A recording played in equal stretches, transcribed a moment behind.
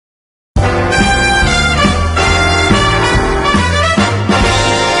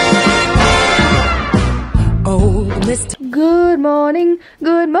morning,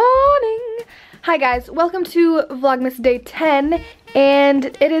 good morning. Hi guys, welcome to Vlogmas day 10, and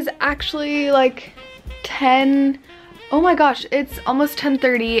it is actually like 10, oh my gosh, it's almost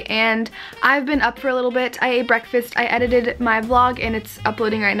 10:30, and I've been up for a little bit. I ate breakfast, I edited my vlog, and it's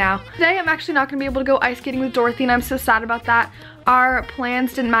uploading right now. Today I'm actually not gonna be able to go ice skating with Dorothy, and I'm so sad about that. Our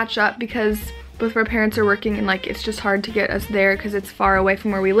plans didn't match up because both of our parents are working, and like it's just hard to get us there because it's far away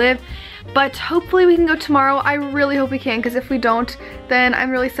from where we live. But hopefully we can go tomorrow. I really hope we can, because if we don't, then I'm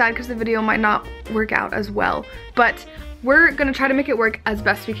really sad because the video might not work out as well. But we're gonna try to make it work as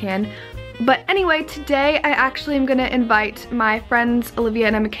best we can. But anyway, today I actually am gonna invite my friends Olivia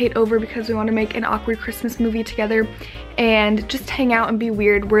and Emma Kate over because we want to make an awkward Christmas movie together and just hang out and be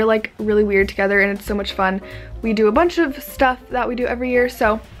weird. We're like really weird together and it's so much fun. We do a bunch of stuff that we do every year,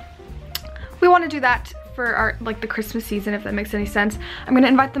 so we want to do that for our the Christmas season, if that makes any sense. I'm gonna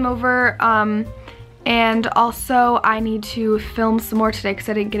invite them over, and also I need to film some more today because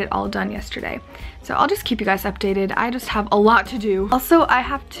I didn't get it all done yesterday. So I'll just keep you guys updated. I just have a lot to do. Also, I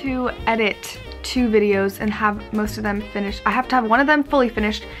have to edit 2 videos and have most of them finished. I have to have one of them fully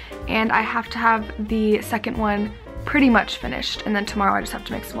finished, and I have to have the second one pretty much finished, and then tomorrow I just have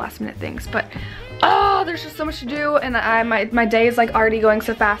to make some last minute things. But oh, there's just so much to do, and my day is like already going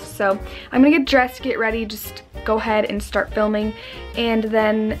so fast. So I'm gonna get dressed, get ready, just go ahead and start filming, and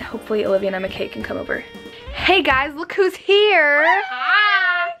then hopefully Olivia and Emma Kate can come over. Hey guys, look who's here!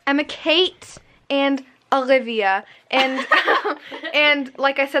 Hi! Emma Kate and Olivia, and and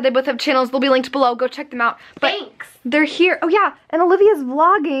like I said, they both have channels. They'll be linked below. Go check them out. But thanks. They're here. Oh yeah, and Olivia's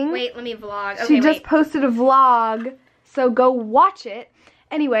vlogging. Wait, let me vlog. Okay, she just posted a vlog, so go watch it.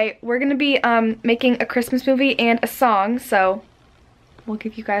 Anyway, we're gonna be making a Christmas movie and a song, so we'll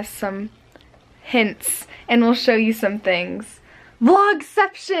give you guys some hints and we'll show you some things.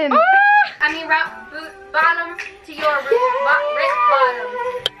 Vlogception! Ah! I mean, boot bottom to your wrist bottom.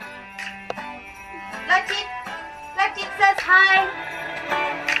 Left it says hi.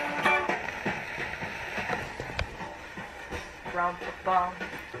 Rum-pa-bum,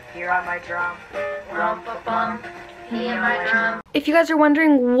 here on my drum. Rum-pa-bum. If you guys are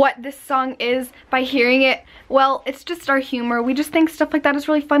wondering what this song is by hearing it, well, it's just our humor. We just think stuff like that is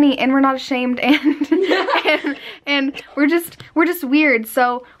really funny, and we're not ashamed, and and we're just weird.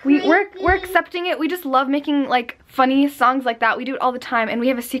 So we're accepting it. We just love making like funny songs like that. We do it all the time, and we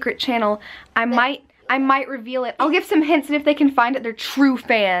have a secret channel. I might reveal it. I'll give some hints, and if they can find it, they're true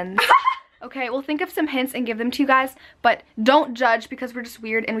fans. Okay, we'll think of some hints and give them to you guys, but don't judge because we're just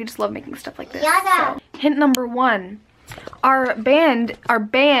weird and we just love making stuff like this. So, hint number 1. Our band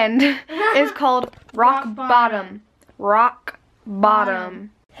is called Rock Bottom. Rock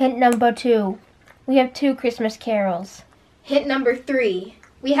Bottom. Hint number 2. We have 2 Christmas carols. Hint number 3.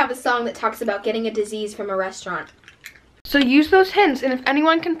 We have a song that talks about getting a disease from a restaurant. So use those hints, and if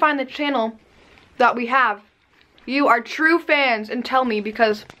anyone can find the channel that we have, you are true fans, and tell me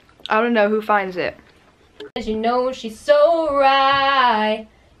because I don't know who finds it. As you know, she's so right.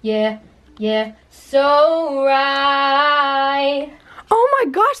 Yeah, so right. Oh my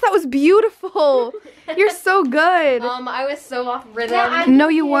gosh, that was beautiful. You're so good. I was so off rhythm. No,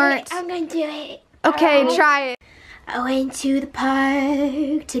 you weren't. I'm gonna do it. Okay, try it. I went to the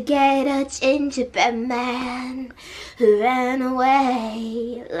park to get a gingerbread man who ran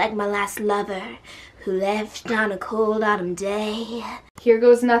away like my last lover who left on a cold autumn day. Here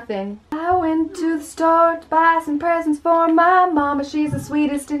goes nothing. I went to the store to buy some presents for my mama. She's the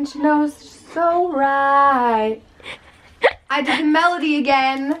sweetest and she knows she's so right. I did the melody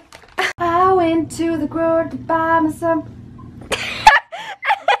again. I went to the grower to buy me some.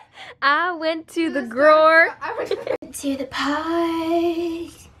 I went to the grower. To the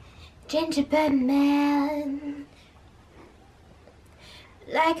park, gingerbread man,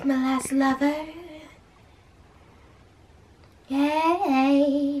 like my last lover.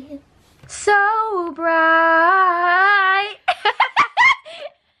 Yay, so bright,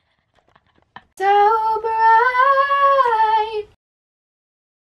 so bright.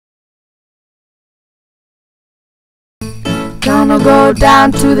 Gonna go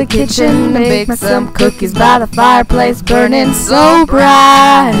down to the kitchen, make me some cookies by the fireplace, burning so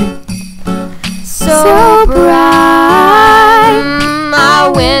bright, so bright.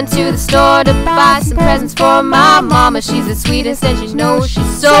 I went to the store to buy some presents for my mama. She's the sweetest and she knows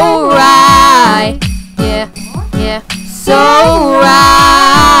she's so right. Yeah, so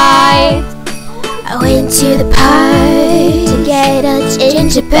right. I went to the park to get a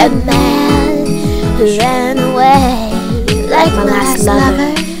gingerbread man who ran away like my last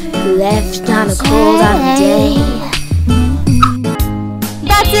lover who left on a cold autumn day.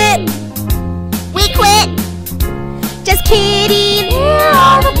 That's it. We quit. Just kidding.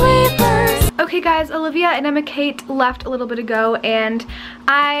 Okay guys, Olivia and Emma Kate left a little bit ago, and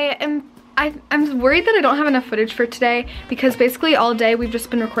I'm worried that I don't have enough footage for today because basically all day we've just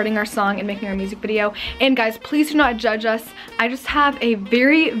been recording our song and making our music video. And guys, please do not judge us. I just have a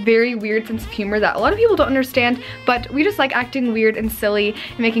very, very weird sense of humor that a lot of people don't understand, but we just like acting weird and silly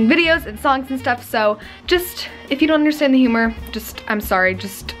and making videos and songs and stuff. So just, if you don't understand the humor, just, I'm sorry,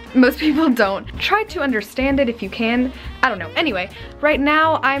 just most people don't. Try to understand it if you can. I don't know. Anyway, right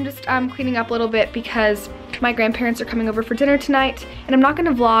now I'm just cleaning up a little bit because my grandparents are coming over for dinner tonight, and I'm not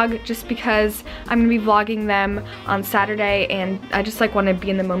gonna vlog just because I'm gonna be vlogging them on Saturday, and I just like want to be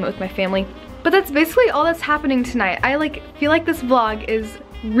in the moment with my family. But that's basically all that's happening tonight. I feel like this vlog is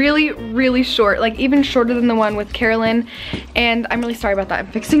really, really short, like even shorter than the one with Carolyn, and I'm really sorry about that.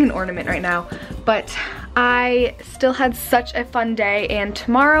 I'm fixing an ornament right now, but I still had such a fun day, and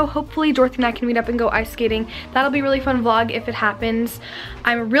tomorrow hopefully Dorothy and I can meet up and go ice skating. That'll be a really fun vlog if it happens.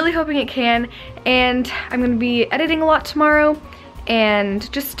 I'm really hoping it can, and I'm gonna be editing a lot tomorrow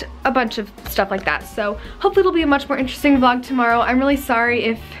and just a bunch of stuff like that. So hopefully it'll be a much more interesting vlog tomorrow. I'm really sorry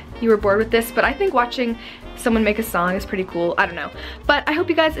if you were bored with this, but I think watching someone make a song is pretty cool. I don't know. But I hope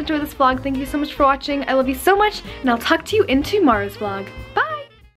you guys enjoy this vlog. Thank you so much for watching. I love you so much, and I'll talk to you in tomorrow's vlog. Bye!